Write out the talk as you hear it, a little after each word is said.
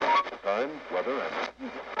time, weather, and...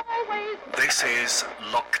 This is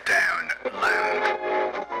Lockdown Land.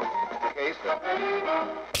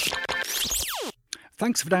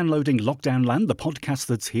 Thanks for downloading Lockdown Land, the podcast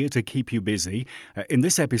that's here to keep you busy. In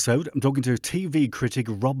this episode, I'm talking to TV critic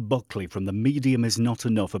Rob Buckley from The Medium Is Not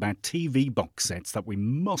Enough about TV box sets that we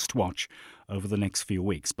must watch over the next few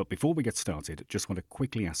weeks. But before we get started, just want to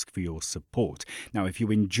quickly ask for your support. Now, if you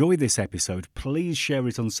enjoy this episode, please share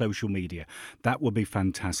it on social media. That would be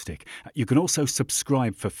fantastic. You can also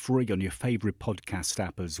subscribe for free on your favourite podcast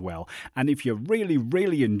app as well. And if you really,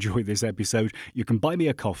 really enjoy this episode, you can buy me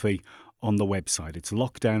a coffee on the website. It's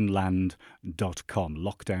lockdownland.com,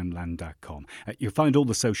 lockdownland.com. You'll find all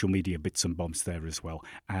the social media bits and bobs there as well.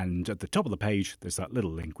 And at the top of the page, there's that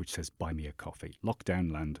little link which says Buy Me a Coffee,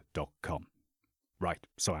 lockdownland.com. Right,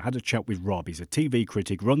 so I had a chat with Rob. He's a TV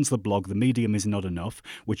critic, runs the blog The Medium Is Not Enough,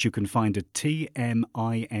 which you can find at tmine.tv.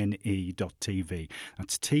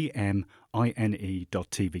 That's tmine.tv,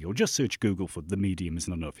 or just search Google for The Medium Is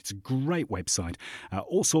Not Enough. It's a great website.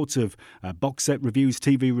 All sorts of box set reviews,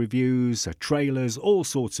 TV reviews, trailers, all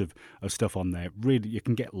sorts of stuff on there. Really, you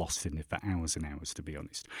can get lost in it for hours and hours, to be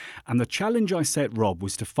honest. And the challenge I set Rob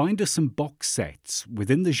was to find us some box sets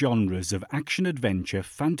within the genres of action-adventure,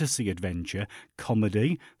 fantasy-adventure,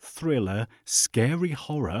 comedy, thriller, scary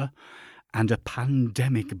horror, and a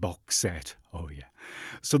pandemic box set. Oh, yeah.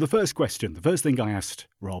 So the first thing I asked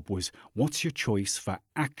Rob was, what's your choice for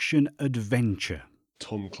action-adventure?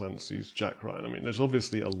 Tom Clancy's Jack Ryan. I mean, there's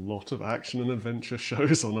obviously a lot of action and adventure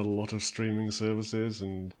shows on a lot of streaming services,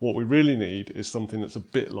 and what we really need is something that's a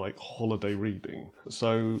bit like holiday reading.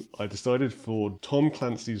 So I decided for Tom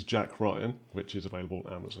Clancy's Jack Ryan, which is available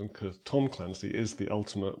on Amazon, because Tom Clancy is the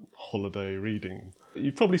ultimate holiday reading.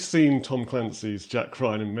 You've probably seen Tom Clancy's Jack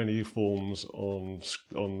Ryan in many forms on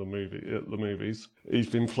the movies. He's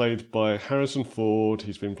been played by Harrison Ford,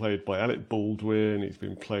 he's been played by Alec Baldwin, he's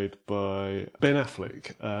been played by Ben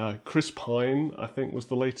Affleck. Chris Pine, I think, was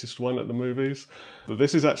the latest one at the movies. But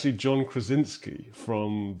this is actually John Krasinski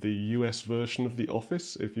from the US version of The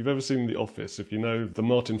Office. If you've ever seen The Office, if you know the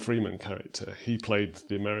Martin Freeman character, he played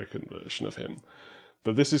the American version of him.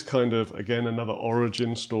 But this is kind of, again, another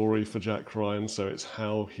origin story for Jack Ryan. So it's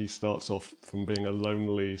how he starts off from being a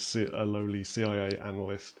lowly CIA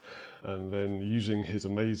analyst, and then using his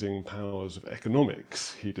amazing powers of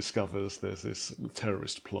economics, he discovers there's this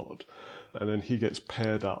terrorist plot. And then he gets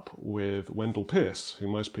paired up with Wendell Pierce, who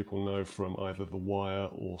most people know from either The Wire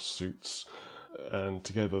or Suits. And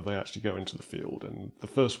together they actually go into the field. And the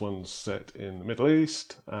first one's set in the Middle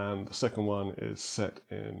East, and the second one is set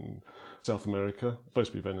in South America.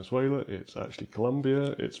 Supposed to be Venezuela. It's actually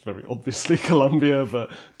Colombia. It's very obviously Colombia,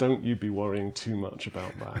 but don't you be worrying too much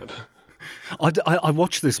about that. I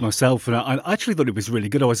watched this myself, and I actually thought it was really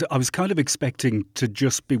good. I was kind of expecting to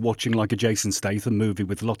just be watching like a Jason Statham movie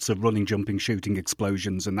with lots of running, jumping, shooting,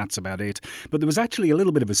 explosions, and that's about it. But there was actually a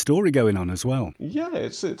little bit of a story going on as well. Yeah,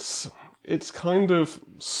 it's kind of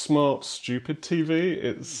smart, stupid TV.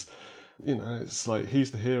 It's like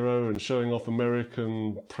he's the hero and showing off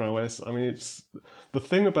American prowess. I mean, it's the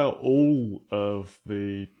thing about all of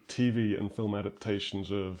the TV and film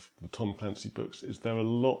adaptations of the Tom Clancy books is they're a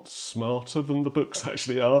lot smarter than the books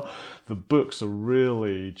actually are. The books are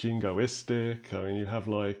really jingoistic. I mean, you have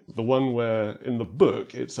like the one where in the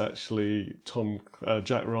book it's actually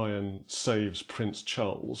Jack Ryan saves Prince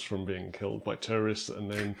Charles from being killed by terrorists,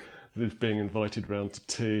 and then being invited round to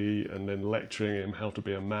tea and then lecturing him how to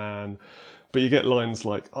be a man. But you get lines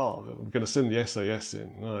like, oh, we're going to send the SAS in.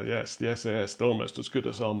 Oh, yes, the SAS, they're almost as good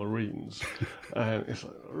as our Marines. And it's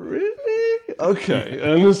like, really? Okay.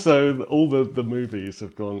 And so all the movies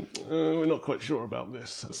have gone, we're not quite sure about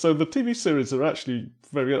this. So the TV series are actually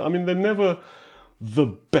very good. I mean, they're never the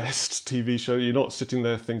best TV show. You're not sitting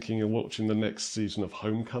there thinking you're watching the next season of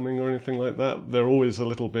Homecoming or anything like that. They're always a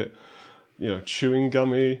little bit, chewing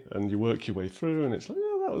gummy, and you work your way through, and it's like,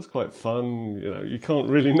 yeah, that was quite fun. You can't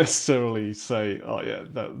really necessarily say, oh yeah,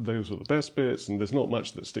 those were the best bits, and there's not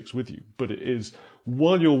much that sticks with you. But it is,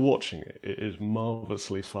 while you're watching it, it is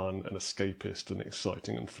marvellously fun and escapist and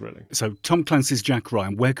exciting and thrilling. So Tom Clancy's Jack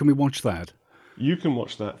Ryan, where can we watch that? You can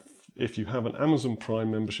watch that if you have an Amazon Prime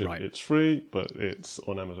membership. Right. It's free, but it's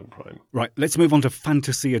on Amazon Prime. Right, let's move on to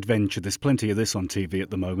fantasy adventure. There's plenty of this on TV at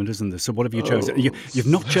the moment, isn't there? So what have you chosen? You've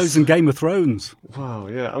not chosen Game of Thrones. Wow,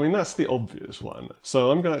 yeah. I mean, that's the obvious one. So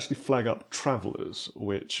I'm going to actually flag up Travellers,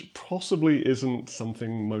 which possibly isn't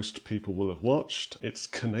something most people will have watched. It's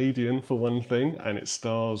Canadian, for one thing, and it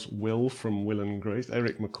stars Will from Will and Grace,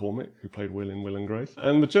 Eric McCormick, who played Will in Will and Grace.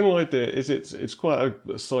 And the general idea is it's quite a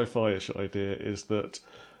sci-fi-ish idea, is that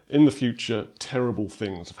in the future, terrible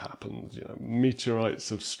things have happened. You know, meteorites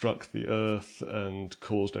have struck the Earth and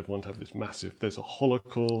caused everyone to have this massive, there's a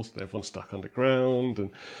Holocaust, everyone's stuck underground,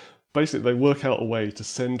 and basically they work out a way to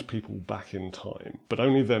send people back in time, but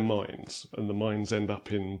only their minds, and the minds end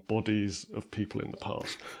up in bodies of people in the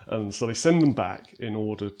past. And so they send them back in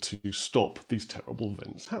order to stop these terrible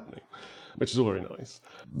events happening, which is all very nice.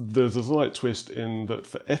 There's a slight twist in that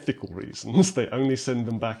for ethical reasons, they only send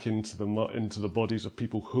them back into the bodies of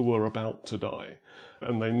people who are about to die.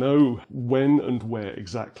 And they know when and where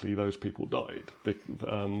exactly those people died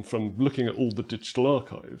from looking at all the digital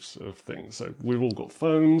archives of things. So we've all got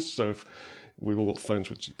phones, we've all got phones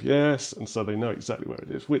with GPS, and so they know exactly where it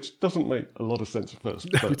is, which doesn't make a lot of sense at first.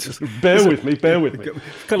 But bear with me. Kind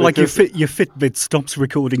of like your Fitbit stops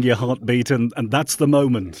recording your heartbeat, and that's the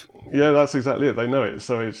moment. Yeah, that's exactly it. They know it.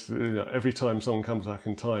 So it's every time someone comes back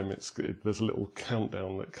in time, there's a little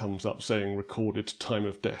countdown that comes up saying recorded time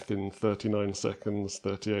of death in 39 seconds,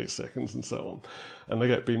 38 seconds, and so on. And they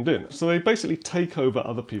get beamed in. So they basically take over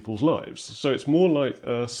other people's lives. So it's more like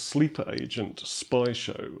a sleeper agent spy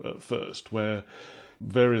show at first, where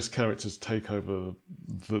various characters take over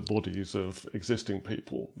the bodies of existing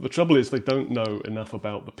people. The trouble is they don't know enough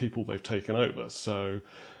about the people they've taken over. So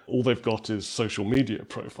all they've got is social media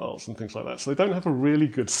profiles and things like that. So they don't have a really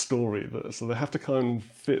good story, so they have to kind of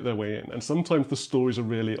fit their way in. And sometimes the stories are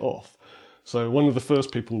really off. So one of the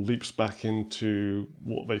first people leaps back into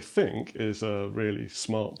what they think is a really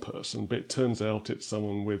smart person, but it turns out it's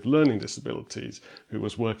someone with learning disabilities who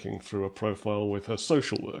was working through a profile with her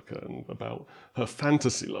social worker and about her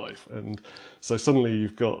fantasy life. And so suddenly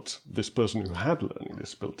you've got this person who had learning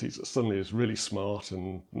disabilities that suddenly is really smart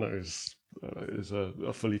and knows is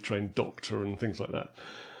a fully trained doctor and things like that.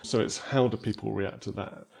 So it's how do people react to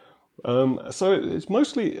that? So it's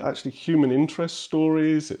mostly actually human interest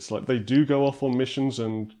stories. It's like they do go off on missions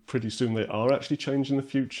and pretty soon they are actually changing the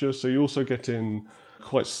future. So you also get in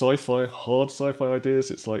quite hard sci-fi ideas.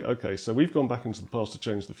 It's like, okay, so we've gone back into the past to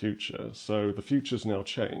change the future. So the future's now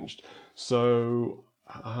changed. So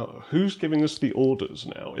who's giving us the orders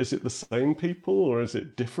now? Is it the same people or is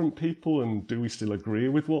it different people? And do we still agree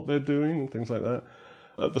with what they're doing and things like that?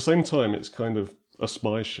 At the same time, it's kind of a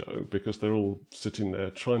spy show because they're all sitting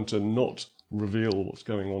there trying to not reveal what's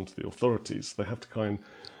going on to the authorities. They have to kind of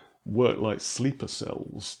work like sleeper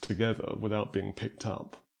cells together without being picked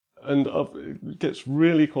up. And it gets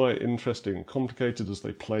really quite interesting and complicated as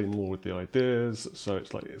they play more with the ideas. So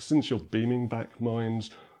it's like, since you're beaming back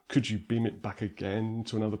minds, could you beam it back again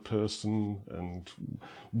to another person? And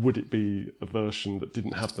would it be a version that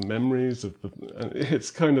didn't have the memories of the... And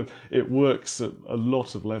it's kind of, it works at a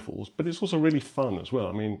lot of levels, but it's also really fun as well.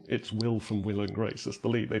 I mean, it's Will from Will and Grace as the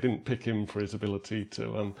lead. They didn't pick him for his ability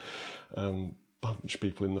to punch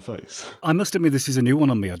people in the face. I must admit, this is a new one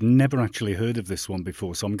on me. I'd never actually heard of this one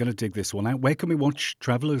before, so I'm going to dig this one out. Where can we watch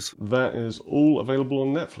Travellers? That is all available on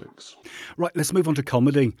Netflix. Right, let's move on to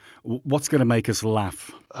comedy. What's going to make us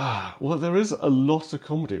laugh? Well, there is a lot of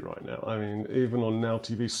comedy right now. I mean, even on Now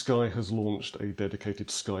TV, Sky has launched a dedicated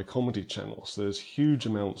Sky comedy channel. So there's huge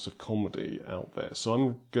amounts of comedy out there. So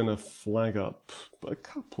I'm going to flag up a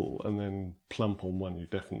couple and then plump on one you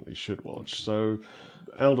definitely should watch. So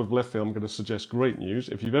out of left field, I'm going to suggest Great News.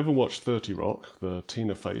 If you've ever watched 30 Rock, the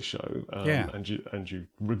Tina Fey show, and you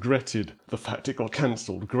regretted the fact it got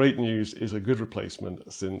cancelled, Great News is a good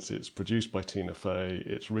replacement since it's produced by Tina Fey.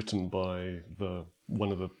 It's written by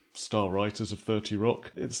one of the star writers of 30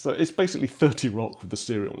 Rock. It's basically 30 Rock with the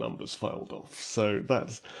serial numbers filed off. So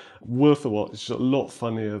that's worth a watch. It's a lot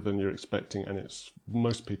funnier than you're expecting, and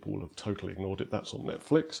most people will have totally ignored it. That's on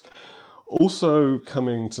Netflix. Also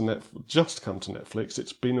just come to Netflix,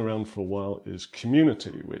 it's been around for a while, is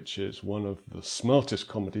Community, which is one of the smartest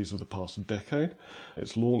comedies of the past decade.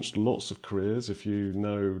 It's launched lots of careers. If you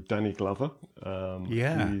know Danny Glover,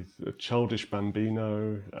 he's a Childish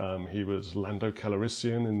Bambino. He was Lando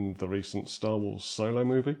Calrissian in the recent Star Wars Solo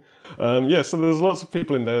movie. So there's lots of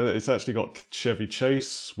people in there. It's actually got Chevy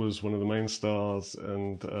Chase was one of the main stars,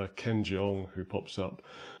 and Ken Jeong, who pops up.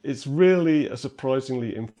 It's really a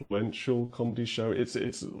surprisingly influential comedy show. It's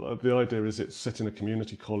the idea is it's set in a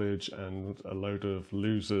community college and a load of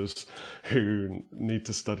losers who need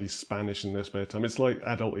to study Spanish in their spare time. It's like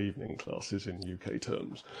adult evening classes in UK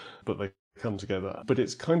terms, but they come together. But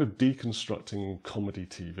it's kind of deconstructing comedy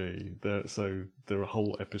TV. There are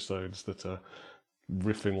whole episodes that are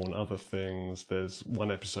riffing on other things. There's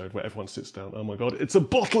one episode where everyone sits down, oh my god, it's a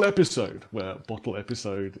bottle episode, where bottle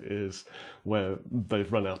episode is where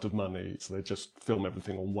they've run out of money, so they just film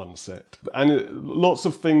everything on one set. And lots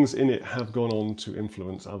of things in it have gone on to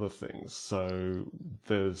influence other things. So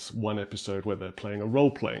there's one episode where they're playing a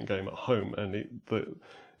role-playing game at home, and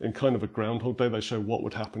in kind of a Groundhog Day, they show what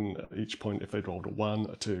would happen at each point if they'd rolled a 1,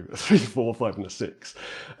 a 2, a 3, 4, 5, and a 6.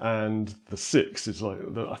 And the 6 is like,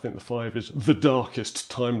 I think the 5 is the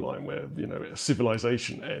darkest timeline where, a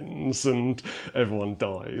civilization ends and everyone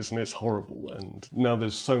dies and it's horrible. And now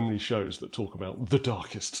there's so many shows that talk about the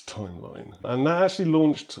darkest timeline. And that actually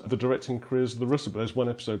launched the directing careers of the Russo. There's one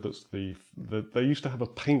episode that's they used to have a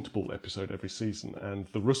paintball episode every season, and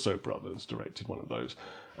the Russo brothers directed one of those.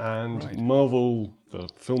 And right. Marvel, the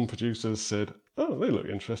film producers, said, oh, they look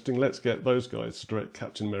interesting, let's get those guys to direct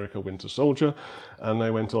Captain America Winter Soldier. And they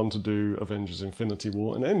went on to do Avengers Infinity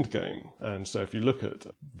War and Endgame. And so if you look at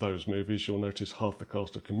those movies, you'll notice half the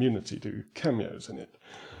cast of Community do cameos in it.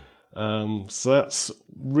 So that's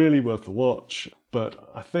really worth a watch.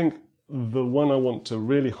 But I think the one I want to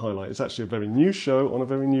really highlight is actually a very new show on a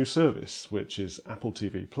very new service, which is Apple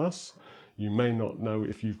TV+. You may not know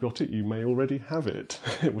if you've got it, you may already have it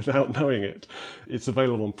without knowing it. It's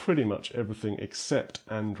available on pretty much everything except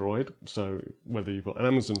Android. So whether you've got an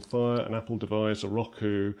Amazon Fire, an Apple device, a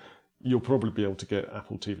Roku, you'll probably be able to get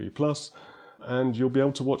Apple TV+. And you'll be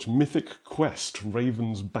able to watch Mythic Quest,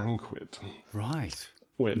 Raven's Banquet. Right.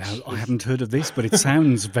 Now, I haven't heard of this, but it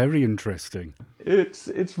sounds very interesting.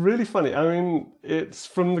 It's really funny. I mean, it's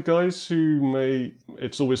from the guys who made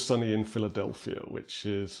It's Always Sunny in Philadelphia, which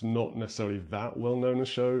is not necessarily that well-known a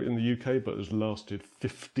show in the UK, but has lasted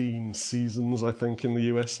 15 seasons, I think, in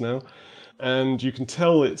the US now. And you can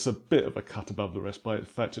tell it's a bit of a cut above the rest by the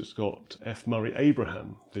fact it's got F. Murray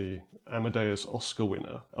Abraham, the Amadeus Oscar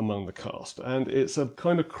winner, among the cast. And it's a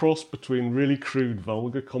kind of cross between really crude,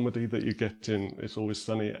 vulgar comedy that you get in It's Always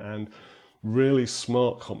Sunny and really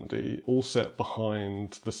smart comedy, all set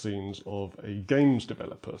behind the scenes of a games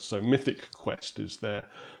developer. So Mythic Quest is their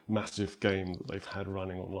massive game that they've had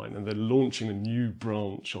running online, and they're launching a new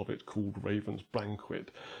branch of it called Raven's Banquet.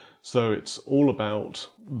 So it's all about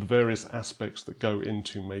the various aspects that go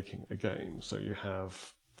into making a game. So you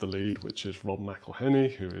have the lead, which is Rob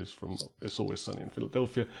McElhenney, who is from It's Always Sunny in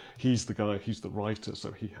Philadelphia. He's the guy, he's the writer,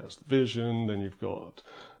 so he has the vision. Then you've got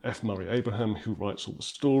F. Murray Abraham, who writes all the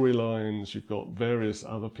storylines. You've got various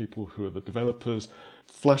other people who are the developers.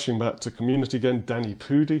 Flashing back to Community again, Danny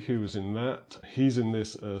Pudi, who was in that. He's in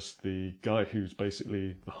this as the guy who's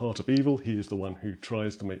basically the heart of evil. He is the one who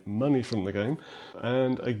tries to make money from the game.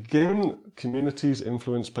 And again, Community's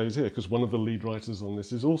influence plays here, because one of the lead writers on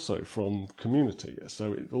this is also from Community.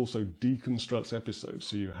 So it also deconstructs episodes.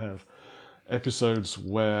 So you have episodes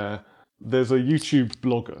where there's a YouTube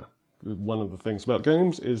blogger. One of the things about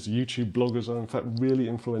games is YouTube bloggers are in fact really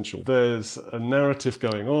influential. There's a narrative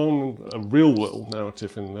going on, a real world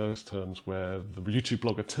narrative in those terms, where the YouTube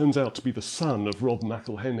blogger turns out to be the son of Rob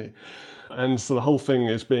McElhenney. And so the whole thing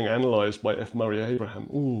is being analysed by F. Murray Abraham.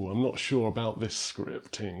 Ooh, I'm not sure about this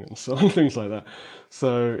scripting and so on, things like that.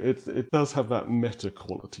 So it does have that meta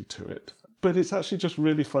quality to it. But it's actually just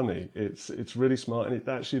really funny. It's really smart, and it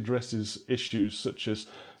actually addresses issues such as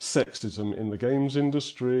sexism in the games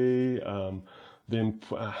industry, how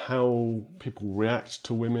people react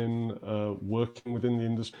to women working within the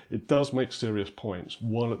industry. It does make serious points,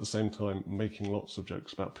 while at the same time making lots of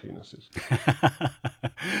jokes about penises.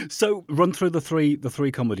 So run through the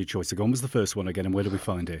three comedy choices. When was the first one again, and where do we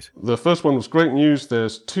find it? The first one was Great News.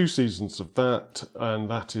 There's 2 seasons of that, and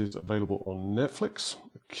that is available on Netflix.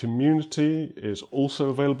 Community is also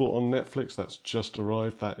available on Netflix. That's just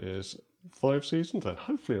arrived. That is 5 seasons and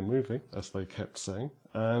hopefully a movie, as they kept saying.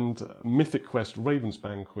 And Mythic Quest Raven's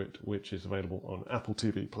Banquet, which is available on Apple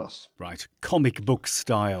TV+. Right, comic book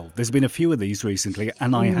style. There's been a few of these recently,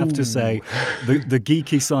 and I have to say, the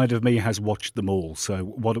geeky side of me has watched them all. So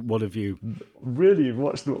what have you... Really, you've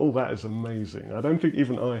watched them all? That is amazing. I don't think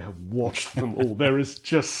even I have watched them all. There is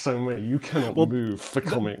just so many. You cannot move for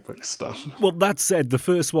comic book stuff. Well, that said, the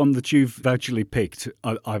first one that you've actually picked,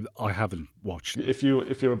 I haven't watched. If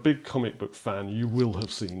you're a big comic book fan, you will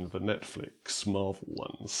have seen the Netflix Marvel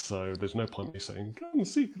ones. So there's no point in me saying, go and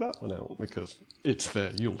seek that one out, because it's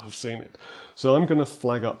there. You'll have seen it. So I'm going to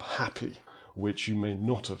flag up Happy, which you may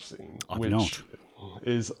not have seen. I've not.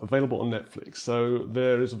 Is available on Netflix. So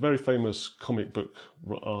there is a very famous comic book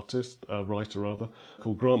writer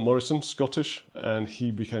called Grant Morrison, Scottish, and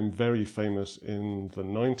he became very famous in the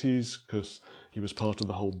 90s because he was part of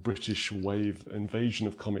the whole British wave invasion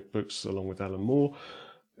of comic books along with Alan Moore.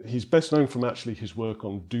 He's best known from actually his work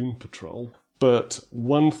on Doom Patrol, But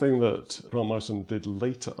one thing that Grant Morrison did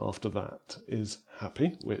later after that is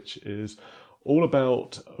Happy, which is all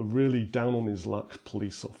about a really down on his luck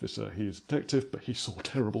police officer. He's a detective, but he saw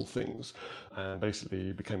terrible things and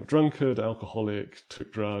basically became a drunkard, alcoholic,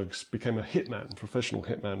 took drugs, became a hitman, professional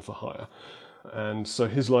hitman for hire. And so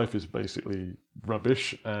his life is basically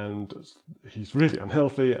rubbish and he's really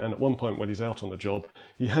unhealthy. And at one point when he's out on the job,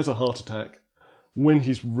 he has a heart attack. When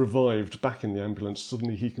he's revived back in the ambulance,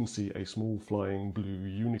 suddenly he can see a small flying blue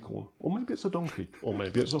unicorn. Or maybe it's a donkey, or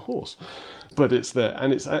maybe it's a horse. But it's there,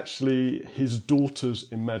 and it's actually his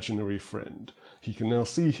daughter's imaginary friend. He can now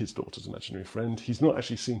see his daughter's imaginary friend. He's not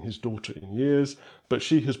actually seen his daughter in years, but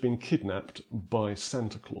she has been kidnapped by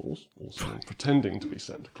Santa Claus, also pretending to be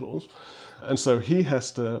Santa Claus. And so he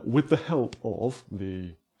has to, with the help of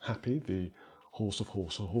the Happy, the horse of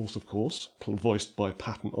course, voiced by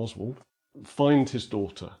Patton Oswalt, find his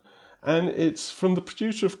daughter. And it's from the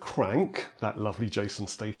producer of Crank, that lovely Jason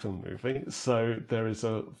Statham movie. So there is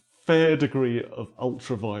a fair degree of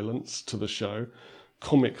ultra-violence to the show.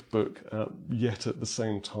 Comic book, yet at the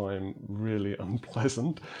same time really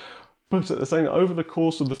unpleasant. But at the same, over the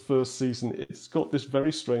course of the first season, it's got this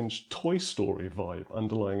very strange Toy Story vibe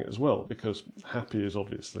underlying it as well, because Happy is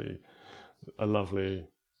obviously a lovely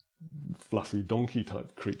fluffy donkey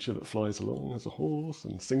type creature that flies along as a horse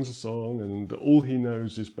and sings a song, and all he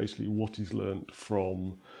knows is basically what he's learnt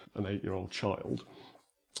from an 8-year-old child.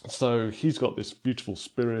 So he's got this beautiful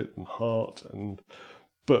spirit and heart,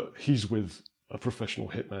 but he's with a professional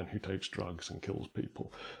hitman who takes drugs and kills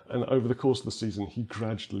people. And over the course of the season, he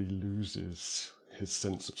gradually loses his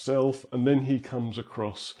sense of self, and then he comes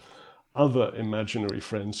across other imaginary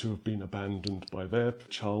friends who have been abandoned by their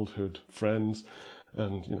childhood friends,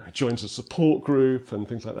 and joins a support group and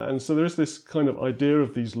things like that. And so there is this kind of idea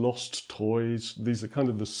of these lost toys. These are kind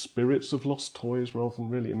of the spirits of lost toys rather than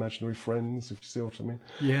really imaginary friends, if you see what I mean.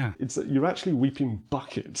 Yeah. It's that you're actually weeping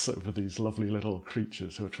buckets over these lovely little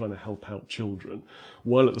creatures who are trying to help out children,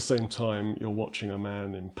 while at the same time you're watching a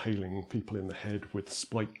man impaling people in the head with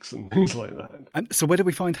spikes and things like that. And so where do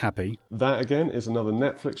we find Happy? That, again, is another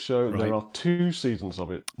Netflix show. Right. There are 2 seasons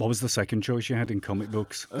of it. What was the second choice you had in comic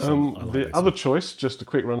books? The other choice, just a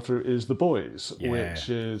quick run through, is The Boys, which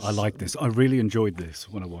is... I like this. I really enjoyed this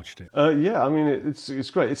when I watched it. Yeah, I mean, it's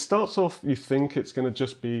great. It starts off, you think it's going to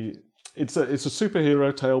just be... It's a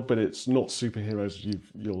superhero tale, but it's not superheroes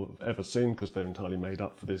you'll ever seen because they're entirely made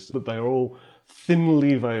up for this. But they're all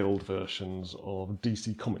thinly veiled versions of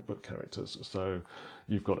DC comic book characters. So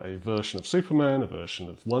you've got a version of Superman, a version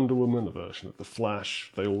of Wonder Woman, a version of The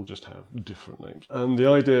Flash. They all just have different names. And the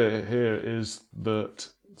idea here is that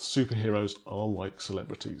superheroes are like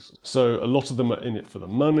celebrities. So a lot of them are in it for the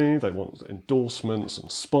money, they want endorsements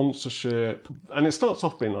and sponsorship. And it starts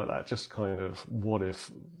off being like that, just kind of, what if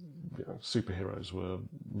superheroes were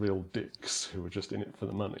real dicks who were just in it for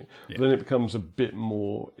the money? Yeah. Then it becomes a bit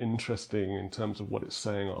more interesting in terms of what it's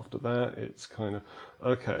saying after that. It's kind of,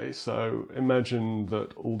 okay, so imagine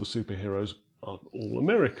that all the superheroes are all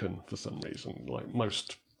American for some reason, like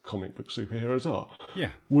most comic book superheroes are. Yeah.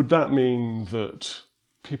 Would that mean that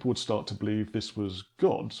people would start to believe this was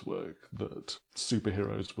God's work, that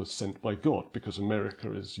superheroes were sent by God because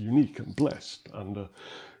America is unique and blessed under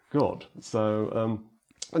God? So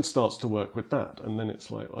it starts to work with that. And then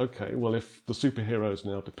it's like, okay, well, if the superheroes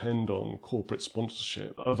now depend on corporate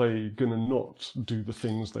sponsorship, are they going to not do the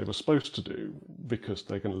things they were supposed to do because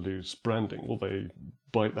they're going to lose branding? Will they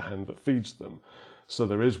bite the hand that feeds them? So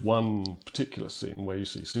there is one particular scene where you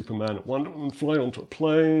see Superman and Wonder Woman fly onto a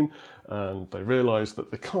plane, and they realise that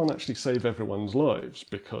they can't actually save everyone's lives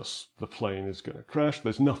because the plane is going to crash.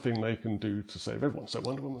 There's nothing they can do to save everyone. So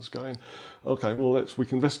Wonder Woman's going, okay, well, we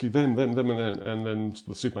can rescue them, and then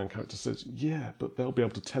the Superman character says, yeah, but they'll be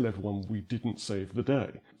able to tell everyone we didn't save the day.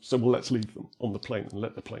 So, well, let's leave them on the plane and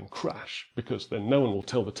let the plane crash, because then no one will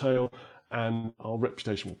tell the tale, and our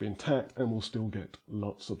reputation will be intact, and we'll still get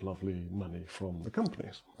lots of lovely money from the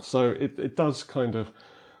companies. So it does kind of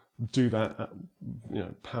do that,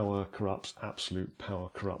 power corrupts absolute, power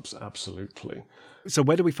corrupts absolutely. So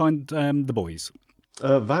where do we find The Boys?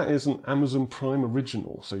 That is an Amazon Prime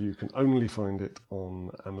original, so you can only find it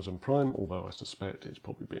on Amazon Prime, although I suspect it's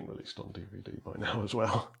probably been released on DVD by now as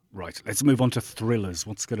well. Right, let's move on to thrillers.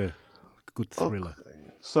 What's got a good thriller? Okay.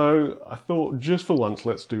 So I thought, just for once,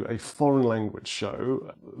 let's do a foreign language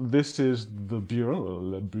show. This is Le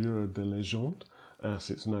Bureau de Légende, as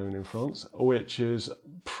it's known in France, which is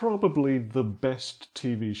probably the best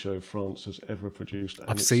TV show France has ever produced. And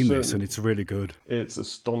I've seen this and it's really good. It's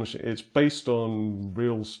astonishing. It's based on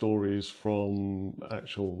real stories from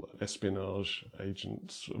actual espionage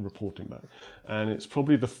agents reporting back. And it's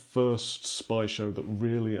probably the first spy show that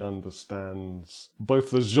really understands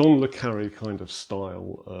both the Jean le Carré kind of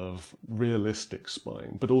style of realistic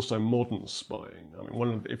spying, but also modern spying. I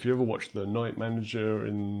mean, if you ever watched The Night Manager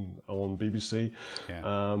on BBC,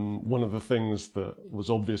 one of the things that was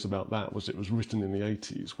obvious about that was it was written in the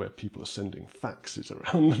 80s, where people are sending faxes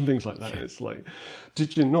around and things like that. It's like,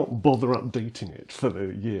 did you not bother updating it for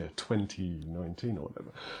the year 2019 or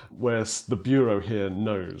whatever? Whereas the Bureau here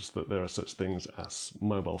knows that there are such things as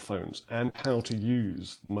mobile phones and how to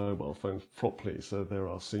use mobile phones properly. So there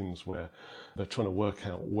are scenes where they're trying to work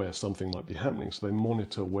out where something might be happening. So they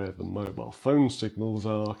monitor where the mobile phone signals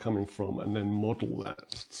are coming from and then model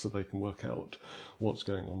that so they can work out what's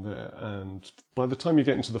going on there. And by the time you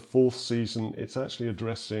get into the 4th season, it's actually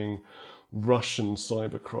addressing Russian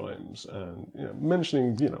cyber crimes and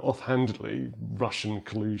mentioning, offhandedly Russian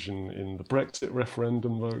collusion in the Brexit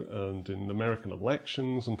referendum vote and in American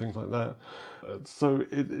elections and things like that. So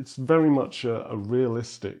it's very much a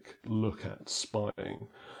realistic look at spying.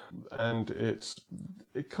 And it's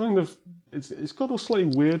got a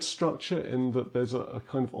slightly weird structure in that there's a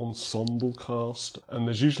kind of ensemble cast, and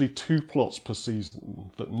there's usually 2 plots per season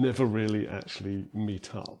that never really actually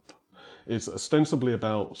meet up. It's ostensibly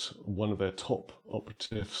about one of their top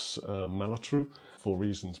operatives, Malotru, for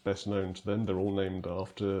reasons best known to them. They're all named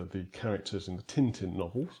after the characters in the Tintin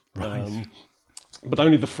novels. Right. But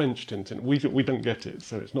only the French Tintin. We don't get it,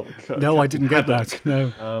 so it's not... No, I didn't get that,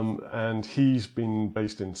 no. And he's been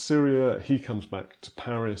based in Syria. He comes back to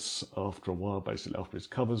Paris after a while, basically after his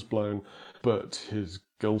cover's blown. But his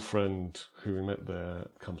girlfriend, who we met there,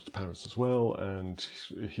 comes to Paris as well, and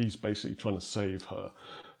he's basically trying to save her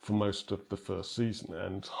for most of the first season.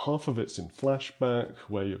 And half of it's in flashback,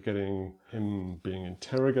 where you're getting him being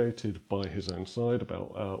interrogated by his own side,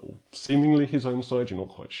 about seemingly his own side, you're not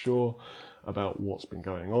quite sure, about what's been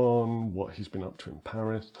going on, what he's been up to in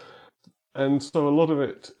Paris. And so a lot of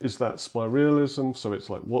it is that spy realism, so it's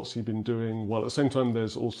like, what's he been doing? While at the same time,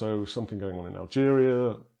 there's also something going on in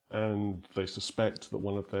Algeria, and they suspect that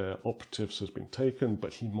one of their operatives has been taken,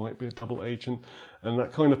 but he might be a double agent. And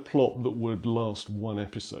that kind of plot that would last 1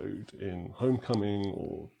 episode in Homecoming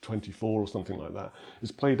or 24 or something like that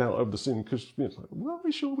is played out over the scene, because it's like, well, are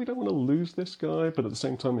we sure we don't want to lose this guy? But at the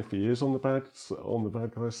same time, if he is on the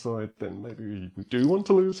bad guy's side, then maybe we do want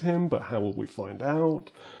to lose him, but how will we find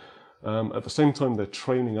out? At the same time, they're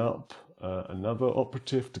training up another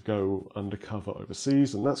operative to go undercover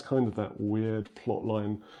overseas, and that's kind of that weird plot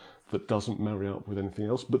line that doesn't marry up with anything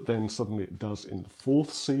else, but then suddenly it does in the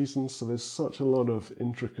 4th season, so there's such a lot of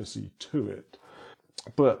intricacy to it.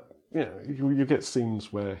 But you get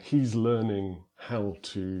scenes where he's learning how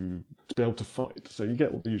to be able to fight, so you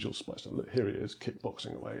get all the usual spy stuff. Look, here he is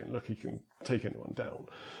kickboxing away, and look, he can take anyone down.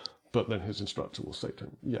 But then his instructor will say to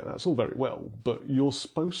him, yeah, that's all very well, but you're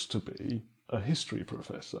supposed to be a history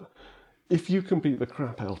professor. If you can beat the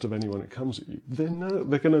crap out of anyone that comes at you, they're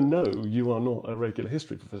going to know you are not a regular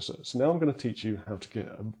history professor. So now I'm going to teach you how to get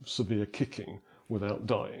a severe kicking without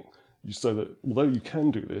dying. So that although you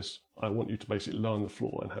can do this, I want you to basically lie on the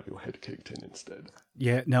floor and have your head kicked in instead.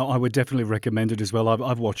 Yeah, no, I would definitely recommend it as well.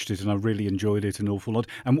 I've watched it and I really enjoyed it an awful lot.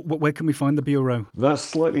 And where can we find the Bureau? That's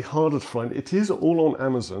slightly harder to find. It is all on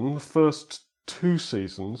Amazon. The first 2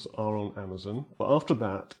 seasons are on Amazon, but after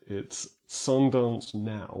that, it's Sundance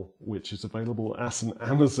Now, which is available as an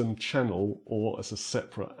Amazon channel or as a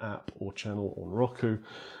separate app or channel on Roku.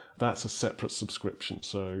 That's a separate subscription,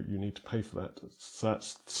 so you need to pay for that. So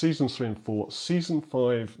that's seasons 3 and 4. Season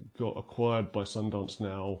 5 got acquired by Sundance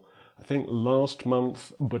Now, I think last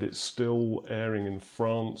month, but it's still airing in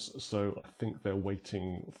France, so I think they're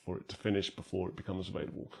waiting for it to finish before it becomes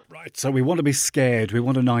available. Right, so we want to be scared. We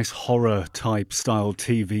want a nice horror-type style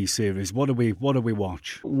TV series. What do we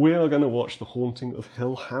watch? We are going to watch The Haunting of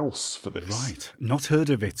Hill House for this. Right, not heard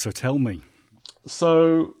of it, so tell me.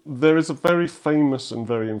 So there is a very famous and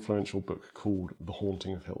very influential book called The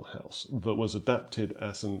Haunting of Hill House that was adapted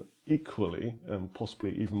as an equally and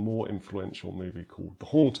possibly even more influential movie called The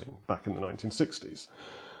Haunting back in the 1960s.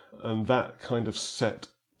 And that kind of set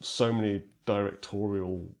so many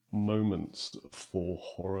directorial moments for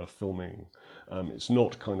horror filming. It's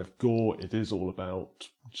not kind of gore, it is all about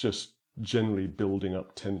just generally building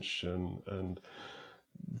up tension and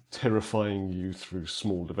terrifying you through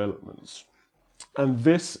small developments. And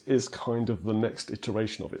this is kind of the next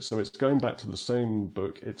iteration of it. So it's going back to the same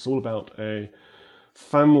book. It's all about a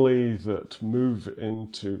family that move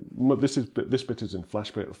into, this bit is in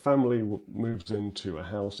flashback. A family moves into a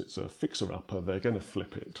house. It's a fixer-upper. They're going to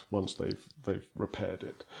flip it once they've repaired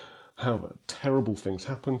it. However, terrible things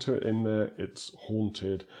happen to it in there. It's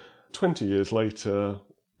haunted. 20 years later,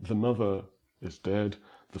 the mother is dead.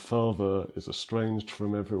 The father is estranged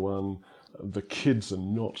from everyone. The kids are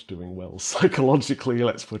not doing well psychologically,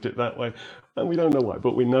 let's put it that way. And we don't know why,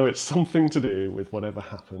 but we know it's something to do with whatever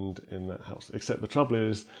happened in that house. Except the trouble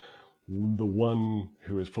is, the one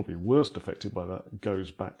who is probably worst affected by that goes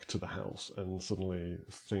back to the house, and suddenly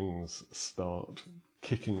things start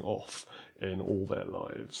kicking off in all their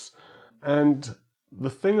lives. And the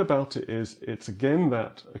thing about it is, it's again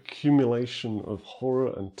that accumulation of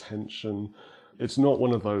horror and tension. It's not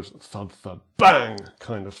one of those thud, thud, bang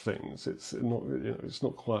kind of things. It's not, it's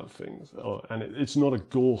not quiet things, and it's not a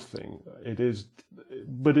gore thing. It is,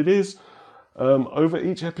 but it is. Over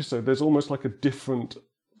each episode, there's almost like a different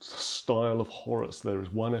style of horror. So there is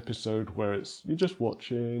one episode where you're just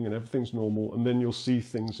watching and everything's normal, and then you'll see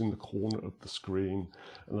things in the corner of the screen,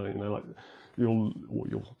 and then, like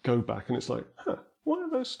you'll go back, and it's like, why are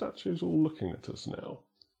those statues all looking at us now,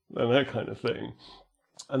 and that kind of thing.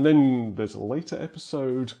 And then there's a later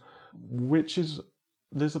episode, which is,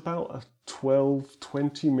 there's about a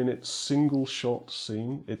 20 minute single shot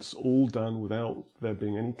scene. It's all done without there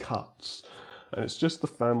being any cuts. And it's just the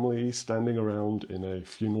family standing around in a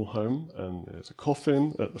funeral home, and there's a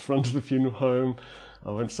coffin at the front of the funeral home. I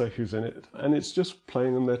won't say who's in it. And it's just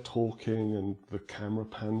playing, and they're talking, and the camera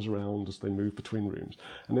pans around as they move between rooms.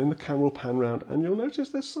 And then the camera will pan around, and you'll notice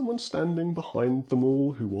there's someone standing behind them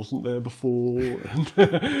all who wasn't there before. And,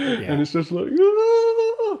 and it's just like,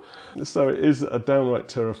 ah! So it is a downright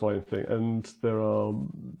terrifying thing. And there are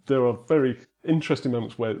very interesting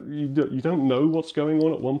moments where you don't know what's going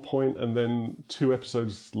on at one point, and then 2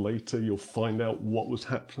 episodes later you'll find out what was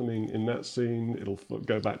happening in that scene. It'll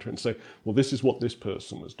go back to it and say, well, this is what this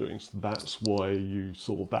person was doing, so that's why you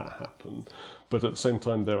saw that happen. But at the same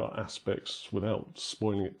time, there are aspects, without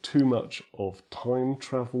spoiling it too much, of time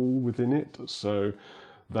travel within it. So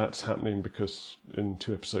that's happening because in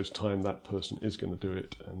 2 episodes' time, that person is going to do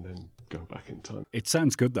it and then go back in time. It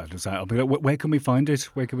sounds good, that does that. Where can we find it?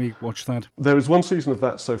 Where can we watch that? There is 1 season of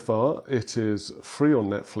that so far. It is free on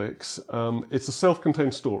Netflix. It's a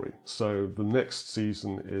self-contained story. So the next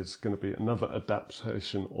season is going to be another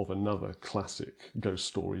adaptation of another classic ghost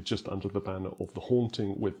story, just under the banner of The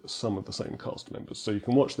Haunting, with some of the same cast members. So you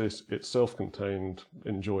can watch this. It's self-contained.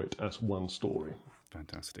 Enjoy it as one story.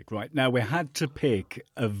 Fantastic. Right, now we had to pick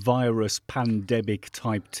a virus pandemic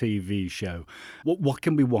type TV show. What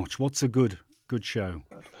can we watch? What's a good show?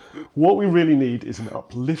 What we really need is an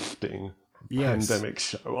uplifting pandemic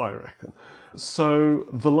show, I reckon. So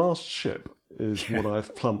The Last Ship is what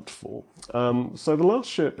I've plumped for. So The Last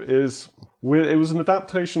Ship it was an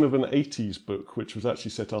adaptation of an 80s book, which was actually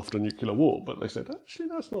set after a nuclear war, but they said, actually,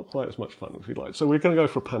 that's not quite as much fun as we'd like. So we're going to go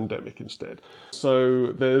for a pandemic instead. So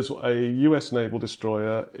there's a US naval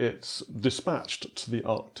destroyer. It's dispatched to the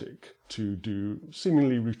Arctic to do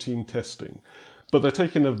seemingly routine testing. But they're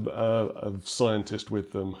taking a scientist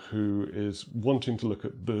with them who is wanting to look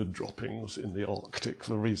at bird droppings in the Arctic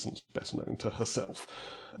for reasons best known to herself.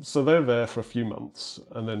 So they're there for a few months,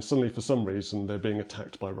 and then suddenly, for some reason, they're being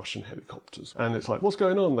attacked by Russian helicopters. And it's like, what's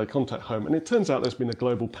going on? They contact home, and it turns out there's been a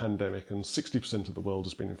global pandemic, and 60% of the world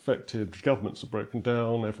has been infected, governments are broken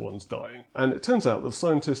down, everyone's dying. And it turns out that the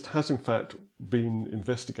scientist has, in fact, been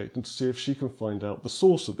investigating to see if she can find out the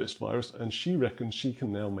source of this virus, and she reckons she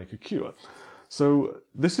can now make a cure. So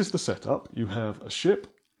this is the setup. You have a ship,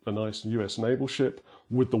 a nice US naval ship,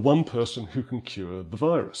 with the one person who can cure the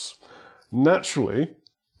virus. Naturally,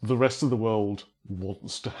 the rest of the world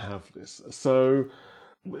wants to have this. So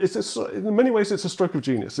in many ways, it's a stroke of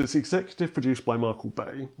genius. It's executive produced by Michael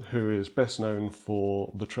Bay, who is best known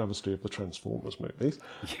for the travesty of the Transformers movies.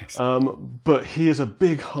 Yes. But he is a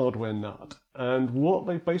big hardware nut. And what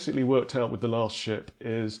they basically worked out with The Last Ship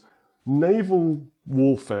is naval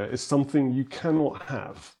warfare is something you cannot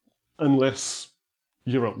have unless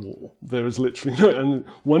you're at war. There is literally no... And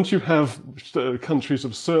once you have countries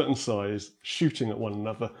of certain size shooting at one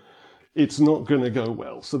another, it's not going to go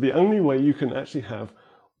well. So the only way you can actually have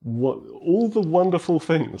all the wonderful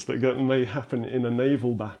things that may happen in a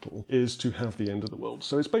naval battle is to have the end of the world.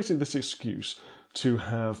 So it's basically this excuse to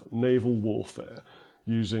have naval warfare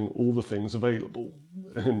using all the things available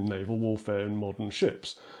in naval warfare in modern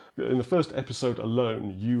ships. In the first episode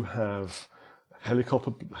alone, you have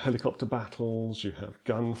helicopter battles, you have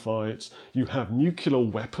gunfights, you have nuclear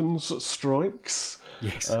weapons strikes,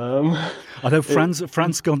 Yes. Um, I know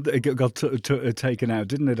France got taken out,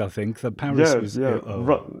 didn't it? I think that Paris was.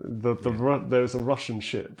 There's a Russian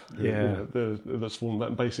ship, Yeah. that's formed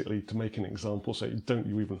that basically to make an example. Say, don't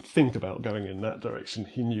you even think about going in that direction?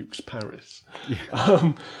 He nukes Paris.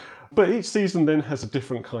 Yeah. But each season then has a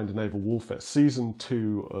different kind of naval warfare. Season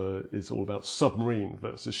 2 is all about submarine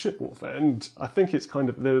versus ship warfare, and I think it's kind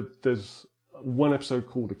of there's one episode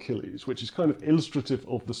called Achilles, which is kind of illustrative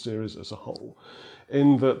of the series as a whole,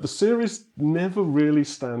 in that the series never really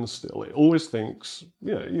stands still. It always thinks,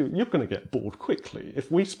 you're going to get bored quickly.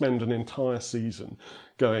 If we spend an entire season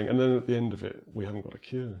going, and then at the end of it, we haven't got a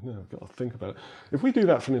cue, I've got to think about it. If we do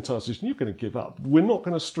that for an entire season, you're going to give up. We're not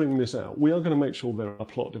going to string this out. We are going to make sure there are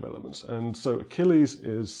plot developments. And so Achilles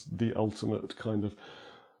is the ultimate kind of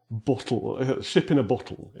ship in a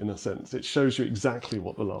bottle, in a sense. It shows you exactly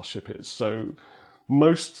what the last ship is. So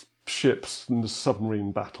most ships and the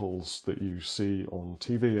submarine battles that you see on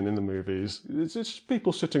TV and in the movies, it's just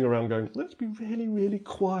people sitting around going, let's be really, really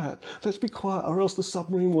quiet. Let's be quiet or else the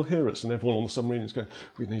submarine will hear us. And everyone on the submarine is going,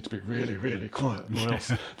 we need to be really, really quiet or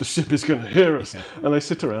else the ship is going to hear us. And they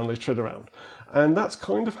sit around, they tread around. And that's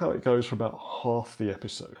kind of how it goes for about half the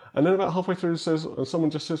episode. And then about halfway through, someone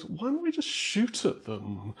just says, why don't we just shoot at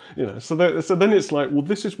them? So then it's like, well,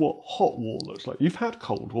 this is what hot war looks like. You've had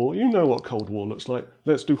Cold War. You know what Cold War looks like.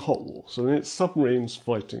 Let's do hot war. So then it's submarines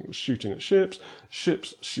shooting at ships,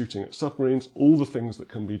 ships shooting at submarines, all the things that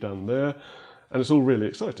can be done there. And it's all really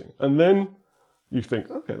exciting. And then you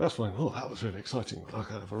think, okay, that's fine. Oh, that was really exciting. I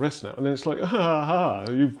can have a rest now. And then it's like,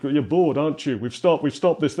 you're bored, aren't you? We've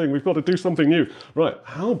stopped this thing. We've got to do something new. Right,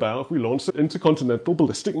 how about if we launch intercontinental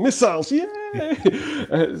ballistic missiles? Yay!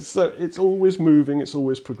 So it's always moving. It's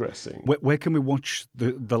always progressing. Where can we watch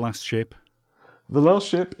The Last Ship? The Last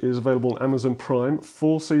Ship is available on Amazon Prime.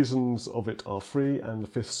 4 seasons of it are free, and the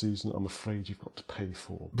 5th season, I'm afraid you've got to pay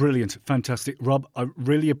for. Brilliant. Fantastic. Rob, I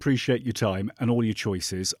really appreciate your time and all your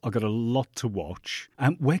choices. I've got a lot to watch.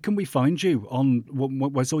 And where can we find you?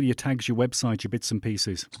 Where's all your tags, your website, your bits and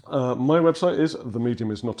pieces? My website is The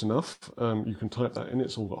Medium Is Not Enough. You can type that in.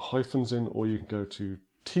 It's all got hyphens in, or you can go to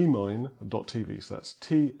tmine.tv. So that's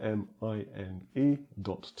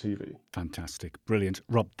TMINE.tv. Fantastic. Brilliant.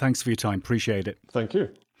 Rob, thanks for your time. Appreciate it. Thank you.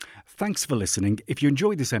 Thanks for listening. If you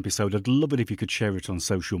enjoyed this episode, I'd love it if you could share it on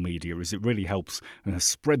social media, as it really helps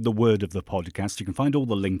spread the word of the podcast. You can find all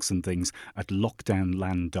the links and things at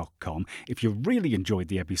lockdownland.com. If you really enjoyed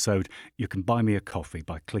the episode, you can buy me a coffee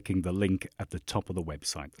by clicking the link at the top of the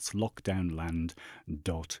website. That's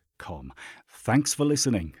lockdownland.com. Thanks for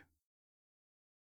listening.